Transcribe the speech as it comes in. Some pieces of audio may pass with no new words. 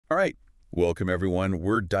All right. Welcome, everyone.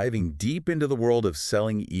 We're diving deep into the world of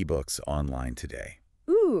selling ebooks online today.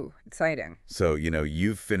 Ooh, exciting. So,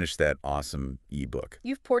 you've finished that awesome ebook.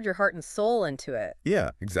 You've poured your heart and soul into it.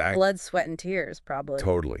 Yeah, exactly. Blood, sweat, and tears, probably.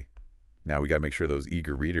 Totally. Now we got to make sure those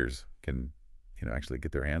eager readers can, actually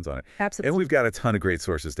get their hands on it. Absolutely. And we've got a ton of great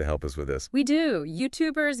sources to help us with this. We do.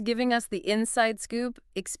 YouTubers giving us the inside scoop,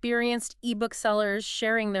 experienced ebook sellers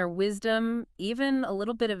sharing their wisdom, even a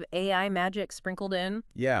little bit of AI magic sprinkled in.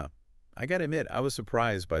 Yeah. I got to admit, I was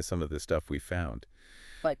surprised by some of the stuff we found.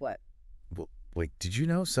 Like what? Well, did you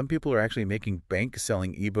know some people are actually making bank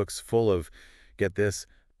selling ebooks full of, get this,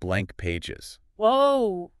 blank pages?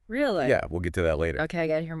 Whoa, really? Yeah, we'll get to that later. Okay, I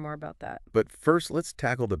gotta hear more about that. But first, let's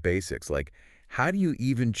tackle the basics. Like, how do you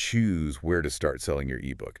even choose where to start selling your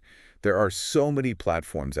ebook? There are so many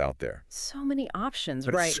platforms out there. So many options,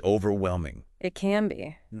 But right? it's overwhelming. It can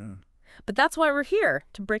be. Yeah. But that's why we're here,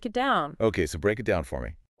 to break it down. Okay, so break it down for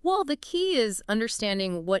me. Well, the key is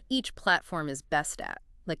understanding what each platform is best at,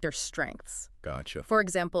 like their strengths. Gotcha. For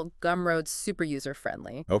example, Gumroad's super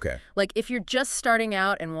user-friendly. Okay. Like if you're just starting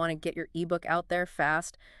out and want to get your ebook out there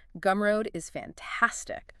fast, Gumroad is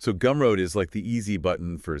fantastic. So Gumroad is like the easy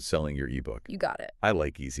button for selling your ebook. You got it. I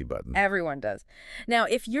like easy buttons. Everyone does. Now,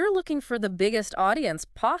 if you're looking for the biggest audience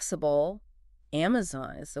possible,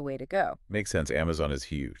 Amazon is the way to go. Makes sense. Amazon is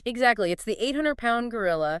huge. Exactly. It's the 800-pound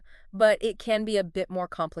gorilla, but it can be a bit more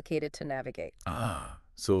complicated to navigate. Ah,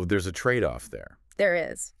 so there's a trade-off there. There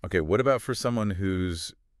is. Okay, what about for someone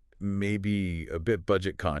who's maybe a bit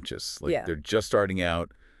budget conscious? Like Yeah. they're just starting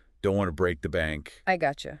out, don't want to break the bank. I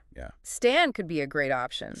gotcha. Yeah. Stan could be a great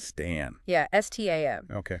option. Stan. Yeah, STAN.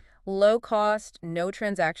 Okay. Low cost, no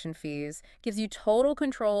transaction fees, gives you total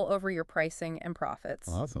control over your pricing and profits.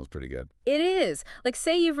 Well, that sounds pretty good. It is. Like,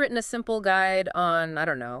 say you've written a simple guide on, I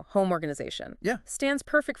don't know, home organization. Yeah. Stan's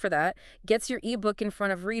perfect for that. Gets your ebook in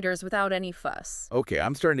front of readers without any fuss. Okay,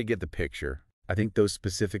 I'm starting to get the picture. I think those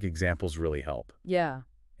specific examples really help. Yeah.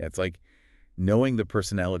 Yeah, it's like knowing the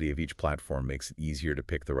personality of each platform makes it easier to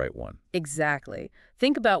pick the right one. Exactly.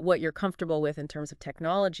 Think about what you're comfortable with in terms of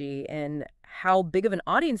technology and how big of an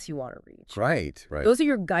audience you want to reach. Right, right. Those are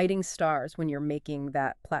your guiding stars when you're making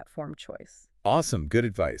that platform choice. Awesome. Good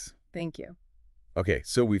advice. Thank you. Okay,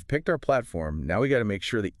 so we've picked our platform. Now we got to make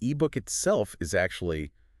sure the ebook itself is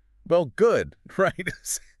actually, well, good, right?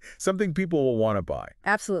 Something people will want to buy.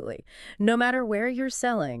 Absolutely. No matter where you're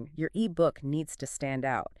selling, your ebook needs to stand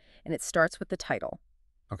out. And it starts with the title.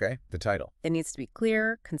 Okay, the title. It needs to be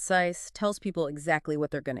clear, concise, tells people exactly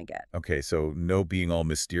what they're going to get. Okay, so no being all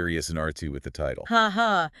mysterious and artsy with the title.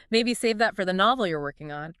 Ha. Maybe save that for the novel you're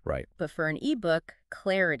working on. Right. But for an ebook,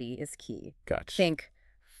 clarity is key. Gotcha. Think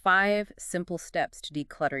 5 simple steps to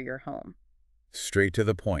declutter your home. Straight to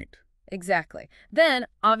the point. Exactly. Then,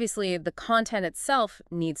 obviously, the content itself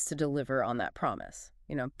needs to deliver on that promise.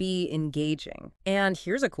 Be engaging. And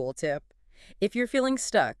here's a cool tip. If you're feeling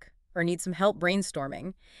stuck or need some help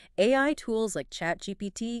brainstorming, AI tools like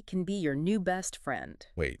ChatGPT can be your new best friend.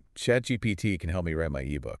 Wait, ChatGPT can help me write my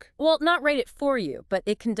ebook. Well, not write it for you, but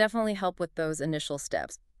it can definitely help with those initial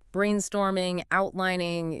steps. Brainstorming,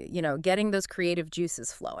 outlining, getting those creative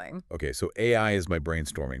juices flowing. Okay, so AI is my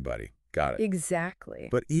brainstorming buddy. Got it. Exactly.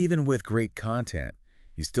 But even with great content,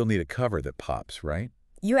 you still need a cover that pops, right?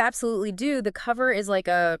 You absolutely do. The cover is like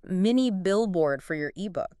a mini billboard for your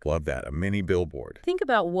ebook. Love that, a mini billboard. Think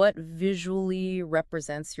about what visually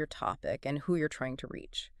represents your topic and who you're trying to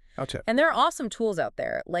reach. Gotcha. And there are awesome tools out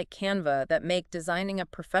there, like Canva, that make designing a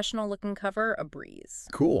professional-looking cover a breeze.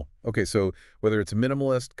 Cool. Okay, so whether it's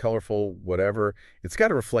minimalist, colorful, whatever, it's got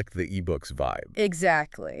to reflect the ebook's vibe.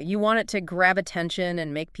 Exactly. You want it to grab attention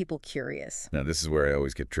and make people curious. Now, this is where I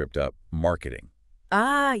always get tripped up. Marketing.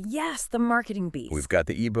 Ah, yes, the marketing beast. We've got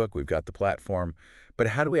the ebook, we've got the platform, but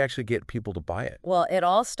how do we actually get people to buy it? Well, it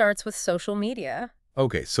all starts with social media.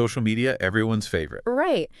 Okay, social media, everyone's favorite.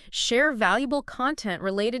 Right. Share valuable content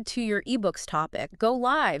related to your ebook's topic. Go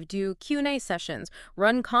live, do Q&A sessions,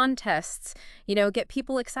 run contests, get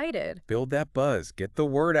people excited. Build that buzz, get the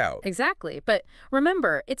word out. Exactly. But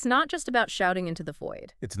remember, it's not just about shouting into the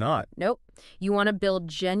void. It's not. Nope. You want to build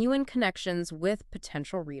genuine connections with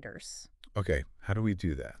potential readers. Okay, how do we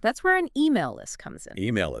do that? That's where an email list comes in.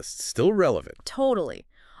 Email lists, still relevant. Totally.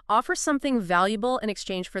 Offer something valuable in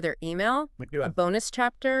exchange for their email, a bonus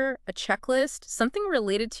chapter, a checklist, something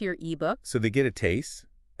related to your ebook. So they get a taste,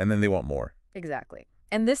 and then they want more. Exactly.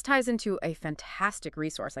 And this ties into a fantastic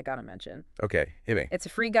resource I gotta mention. Okay, hit me. It's a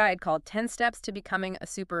free guide called 10 Steps to Becoming a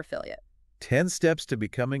Super Affiliate. 10 steps to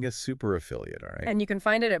becoming a super affiliate, all right? And you can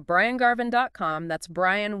find it at briangarvin.com. That's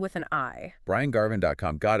Brian with an I.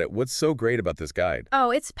 BrianGarvin.com. Got it. What's so great about this guide?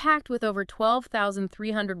 Oh, it's packed with over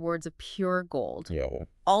 12,300 words of pure gold. Yo.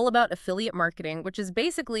 All about affiliate marketing, which is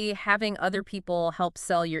basically having other people help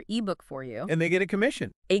sell your ebook for you. And they get a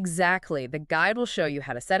commission. Exactly. The guide will show you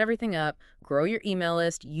how to set everything up, grow your email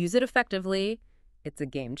list, use it effectively. It's a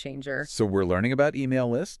game changer. So we're learning about email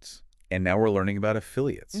lists, and now we're learning about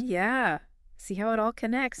affiliates. Yeah. See how it all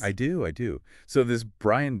connects? I do. So this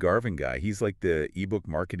Brian Garvin guy, he's like the ebook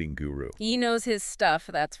marketing guru. He knows his stuff,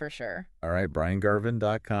 that's for sure. All right,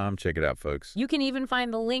 BrianGarvin.com. Check it out, folks. You can even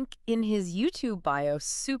find the link in his YouTube bio.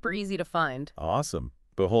 Super easy to find. Awesome.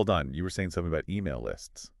 But hold on, you were saying something about email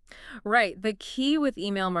lists. Right. The key with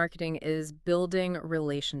email marketing is building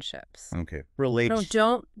relationships. Okay. No,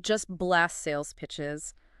 don't just blast sales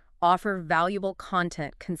pitches. Offer valuable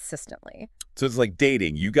content consistently. So it's like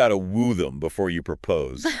dating. You got to woo them before you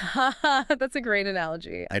propose. That's a great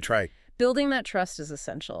analogy. I try. Building that trust is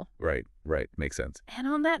essential. Right. Makes sense. And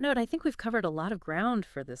on that note, I think we've covered a lot of ground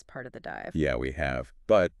for this part of the dive. Yeah, we have.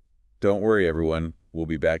 But don't worry, everyone. We'll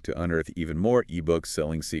be back to unearth even more ebooks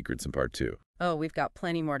selling secrets in part 2. Oh, we've got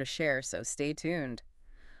plenty more to share, so stay tuned.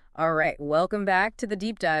 All right, welcome back to the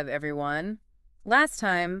deep dive, everyone. Last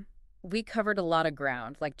time, we covered a lot of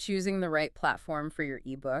ground, like choosing the right platform for your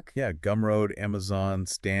ebook. Yeah, Gumroad, Amazon,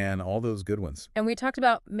 Stan, all those good ones. And we talked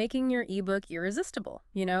about making your ebook irresistible.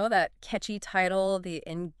 You know, that catchy title, the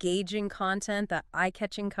engaging content, that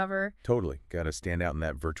eye-catching cover. Totally. Got to stand out in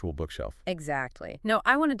that virtual bookshelf. Exactly. No,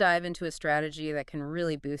 I want to dive into a strategy that can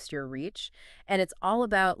really boost your reach, and it's all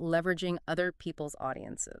about leveraging other people's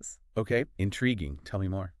audiences. Okay, intriguing. Tell me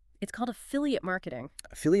more. It's called affiliate marketing.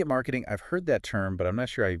 Affiliate marketing, I've heard that term, but I'm not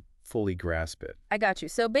sure I fully grasp it. I got you.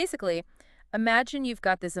 So basically, imagine you've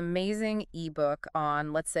got this amazing ebook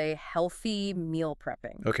on, let's say, healthy meal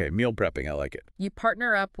prepping. Okay, meal prepping. I like it. You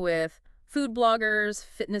partner up with food bloggers,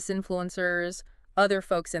 fitness influencers, other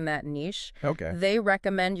folks in that niche. Okay. They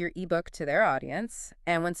recommend your ebook to their audience,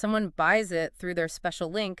 and when someone buys it through their special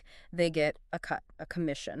link, they get a cut, a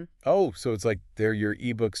commission. Oh, so it's like they're your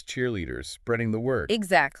ebooks cheerleaders, spreading the word.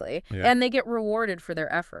 Exactly. Yeah. And they get rewarded for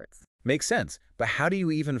their efforts. Makes sense. But how do you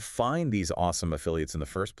even find these awesome affiliates in the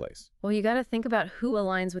first place? Well, you got to think about who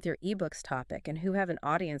aligns with your ebook's topic and who have an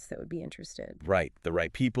audience that would be interested. Right. The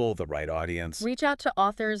right people, the right audience. Reach out to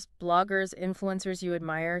authors, bloggers, influencers you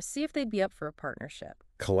admire. See if they'd be up for a partnership.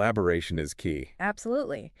 Collaboration is key.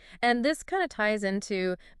 Absolutely. And this kind of ties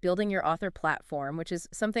into building your author platform, which is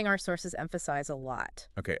something our sources emphasize a lot.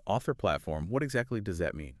 Okay, author platform. What exactly does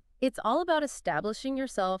that mean? It's all about establishing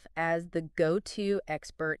yourself as the go-to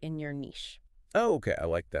expert in your niche. Oh, okay. I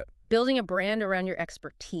like that. Building a brand around your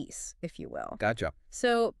expertise, if you will. Gotcha.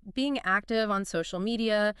 So being active on social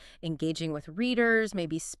media, engaging with readers,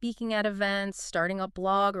 maybe speaking at events, starting a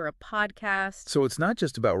blog or a podcast. So it's not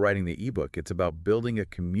just about writing the ebook. It's about building a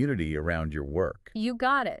community around your work. You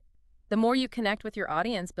got it. The more you connect with your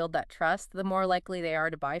audience, build that trust, the more likely they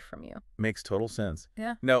are to buy from you. Makes total sense.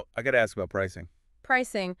 Yeah. No, I got to ask about pricing.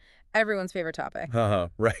 Pricing, everyone's favorite topic.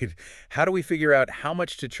 Right. How do we figure out how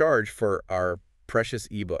much to charge for our precious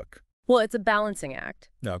ebook? Well, it's a balancing act.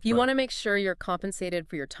 No, You want to make sure you're compensated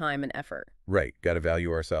for your time and effort. Right. Got to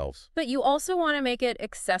value ourselves. But you also want to make it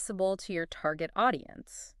accessible to your target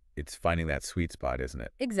audience. It's finding that sweet spot, isn't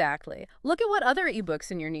it? Exactly. Look at what other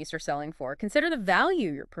ebooks in your niche are selling for. Consider the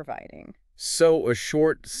value you're providing. So a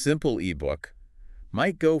short, simple ebook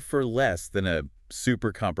might go for less than a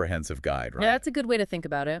super comprehensive guide, right? Yeah, that's a good way to think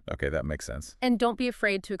about it. Okay, that makes sense. And don't be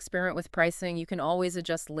afraid to experiment with pricing. You can always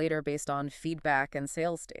adjust later based on feedback and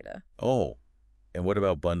sales data. Oh, and what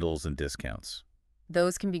about bundles and discounts?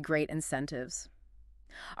 Those can be great incentives.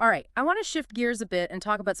 All right, I want to shift gears a bit and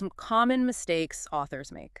talk about some common mistakes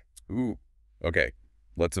authors make. Ooh, okay.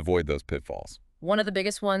 Let's avoid those pitfalls. One of the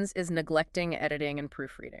biggest ones is neglecting editing and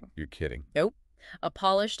proofreading. You're kidding. Nope. A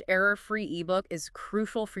polished, error-free ebook is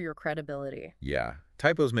crucial for your credibility. Yeah.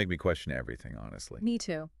 Typos make me question everything, honestly. Me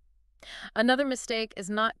too. Another mistake is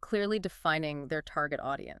not clearly defining their target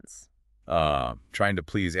audience. Trying to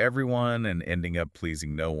please everyone and ending up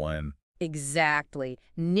pleasing no one. Exactly.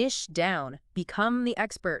 Niche down. Become the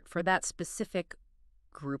expert for that specific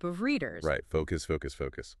group of readers. Right. Focus, focus,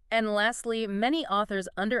 focus. And lastly, many authors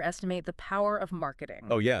underestimate the power of marketing.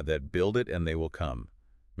 Oh, yeah. That build it and they will come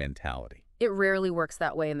mentality. It rarely works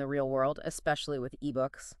that way in the real world, especially with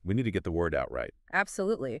ebooks. We need to get the word out right.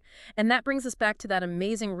 Absolutely. And that brings us back to that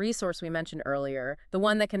amazing resource we mentioned earlier, the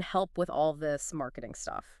one that can help with all this marketing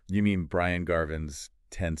stuff. You mean Brian Garvin's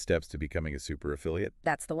 10 Steps to Becoming a Super Affiliate?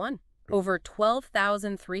 That's the one. Over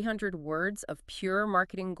 12,300 words of pure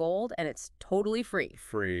marketing gold, and it's totally free.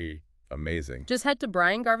 Free. Amazing. Just head to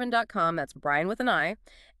briangarvin.com, that's Brian with an I,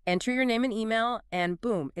 enter your name and email, and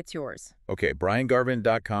boom, it's yours. Okay,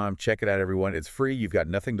 briangarvin.com. Check it out, everyone. It's free. You've got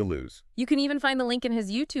nothing to lose. You can even find the link in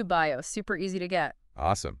his YouTube bio. Super easy to get.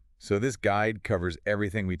 Awesome. So this guide covers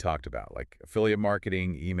everything we talked about, like affiliate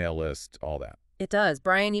marketing, email list, all that. It does.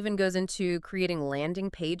 Brian even goes into creating landing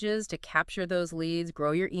pages to capture those leads,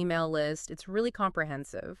 grow your email list. It's really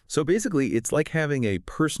comprehensive. So basically, it's like having a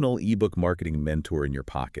personal ebook marketing mentor in your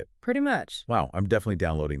pocket. Pretty much. Wow, I'm definitely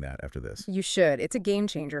downloading that after this. You should. It's a game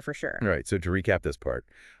changer for sure. All right, so to recap this part,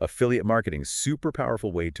 affiliate marketing, super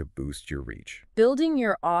powerful way to boost your reach. Building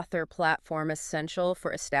your author platform essential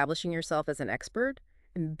for establishing yourself as an expert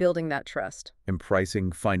and building that trust. And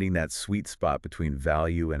pricing, finding that sweet spot between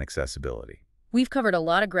value and accessibility. We've covered a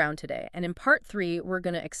lot of ground today, and in part 3, we're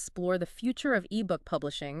going to explore the future of ebook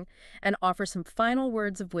publishing and offer some final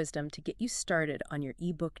words of wisdom to get you started on your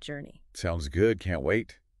ebook journey. Sounds good, can't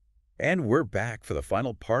wait. And we're back for the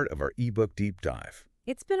final part of our ebook deep dive.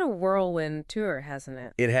 It's been a whirlwind tour, hasn't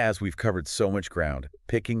it? It has. We've covered so much ground.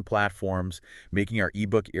 Picking platforms, making our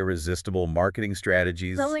ebook irresistible, marketing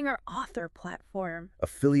strategies. Building our author platform.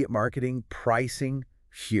 Affiliate marketing, pricing.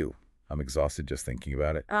 Phew. I'm exhausted just thinking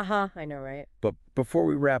about it. I know, right? But before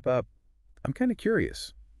we wrap up, I'm kind of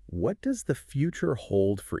curious. What does the future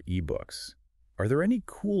hold for ebooks? Are there any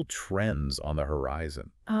cool trends on the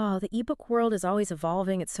horizon? Oh, the ebook world is always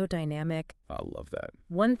evolving. It's so dynamic. I love that.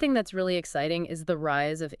 One thing that's really exciting is the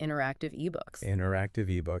rise of interactive ebooks. Interactive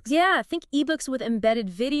ebooks. Yeah, think ebooks with embedded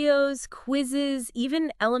videos, quizzes,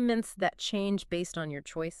 even elements that change based on your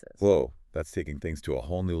choices. Whoa, that's taking things to a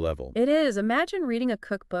whole new level. It is. Imagine reading a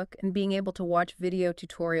cookbook and being able to watch video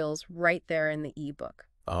tutorials right there in the ebook.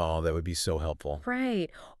 Oh, that would be so helpful. Right.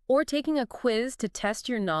 Or taking a quiz to test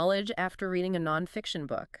your knowledge after reading a nonfiction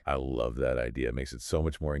book. I love that idea. It makes it so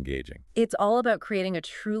much more engaging. It's all about creating a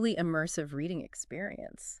truly immersive reading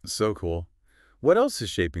experience. So cool. What else is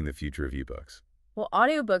shaping the future of ebooks? Well,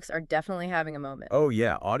 audiobooks are definitely having a moment. Oh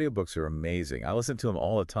yeah, audiobooks are amazing. I listen to them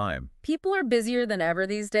all the time. People are busier than ever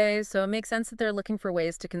these days, so it makes sense that they're looking for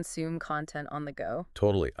ways to consume content on the go.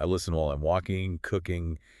 Totally. I listen while I'm walking,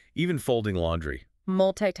 cooking, even folding laundry.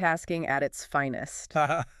 Multitasking at its finest.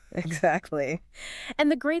 Exactly.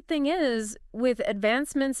 And the great thing is, with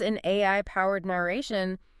advancements in AI-powered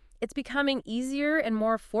narration, it's becoming easier and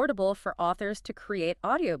more affordable for authors to create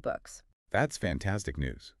audiobooks. That's fantastic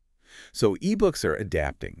news. So ebooks are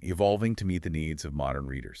adapting, evolving to meet the needs of modern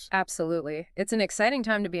readers. Absolutely. It's an exciting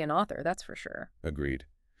time to be an author, that's for sure. Agreed.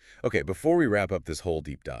 Okay, before we wrap up this whole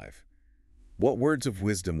deep dive, what words of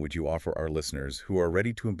wisdom would you offer our listeners who are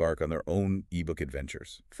ready to embark on their own ebook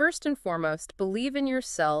adventures? First and foremost, believe in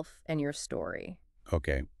yourself and your story.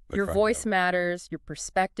 Okay. Your voice matters, your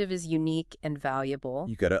perspective is unique and valuable.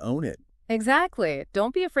 You gotta own it. Exactly.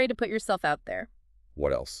 Don't be afraid to put yourself out there.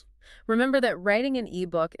 What else? Remember that writing an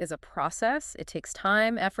ebook is a process. It takes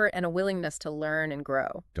time, effort, and a willingness to learn and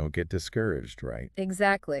grow. Don't get discouraged, right?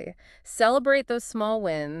 Exactly. Celebrate those small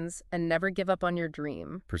wins and never give up on your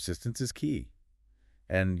dream. Persistence is key.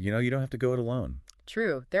 And, you don't have to go it alone.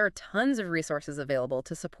 True. There are tons of resources available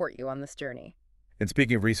to support you on this journey. And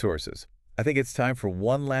speaking of resources, I think it's time for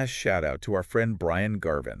one last shout out to our friend Brian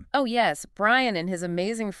Garvin. Oh yes, Brian and his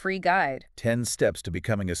amazing free guide. 10 Steps to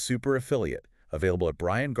Becoming a Super Affiliate. Available at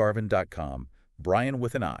briangarvin.com, Brian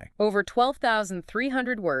with an I. Over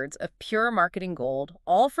 12,300 words of pure marketing gold,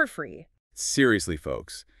 all for free. Seriously,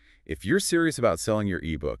 folks, if you're serious about selling your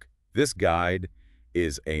ebook, this guide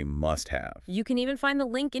is a must-have. You can even find the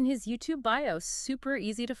link in his YouTube bio. Super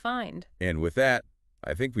easy to find. And with that,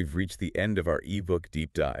 I think we've reached the end of our ebook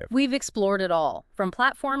deep dive. We've explored it all, from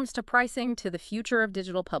platforms to pricing to the future of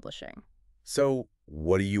digital publishing. So,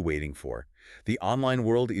 what are you waiting for? The online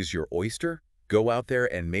world is your oyster? Go out there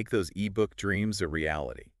and make those ebook dreams a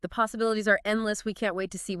reality. The possibilities are endless. We can't wait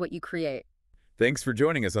to see what you create. Thanks for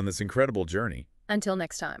joining us on this incredible journey. Until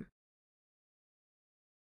next time.